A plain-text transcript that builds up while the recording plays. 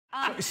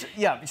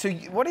So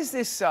what is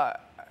this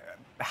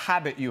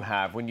habit you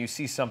have when you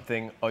see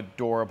something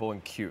adorable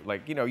and cute?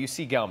 Like, you know, you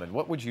see Gelman.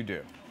 What would you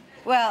do?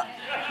 Well,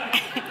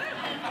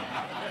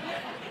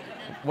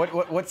 what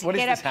is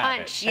this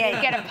habit? Yeah,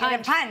 you get a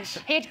punch.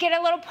 You'd get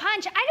a little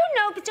punch. I don't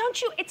know, but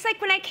don't you? It's like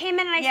when I came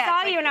in and I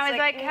saw you and I was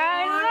like,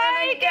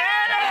 I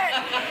get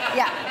it.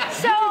 Yeah.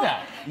 So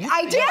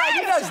I do.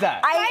 Who does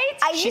that?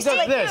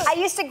 I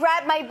used to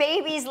grab my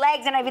baby's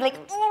legs and I'd be like,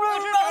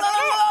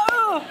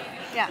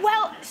 yeah.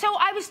 Well, so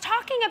I was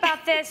talking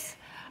about this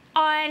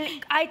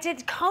I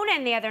did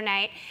Conan the other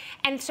night,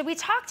 and so we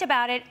talked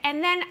about it,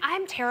 and then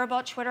I'm terrible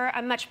at Twitter.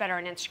 I'm much better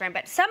on Instagram,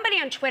 but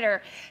somebody on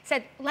Twitter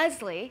said,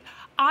 Leslie,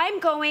 I'm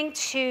going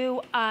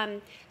to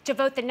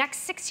devote the next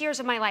 6 years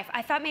of my life.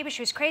 I thought maybe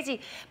she was crazy,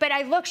 but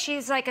I look,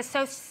 she's like a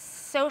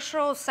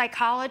social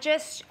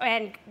psychologist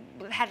and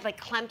had like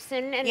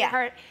Clemson in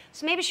her,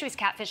 so maybe she was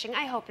catfishing.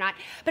 I hope not.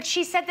 But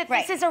she said that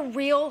this is a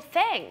real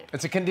thing.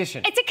 It's a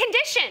condition. It's a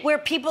condition. Where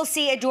people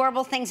see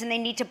adorable things and they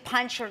need to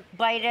punch or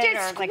bite it.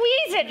 Just squeeze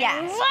it,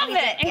 love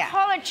it, and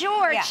call it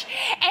George.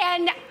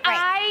 And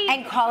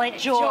and call it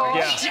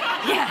George.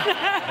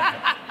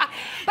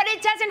 But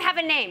it doesn't have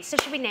a name, so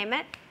should we name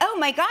it? Oh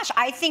my gosh,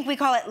 I think we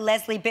call it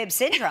Leslie Bibb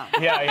syndrome.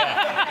 LBS.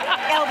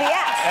 It's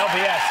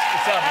LBS.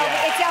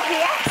 It's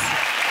LBS.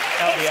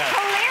 It's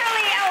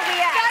clearly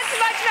LBS. That's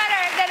much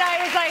better than I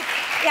was like,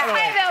 I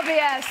have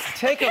LBS.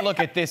 Take a look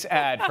at this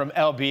ad from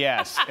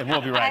LBS, and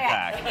we'll be right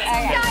back.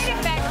 Side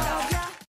effects.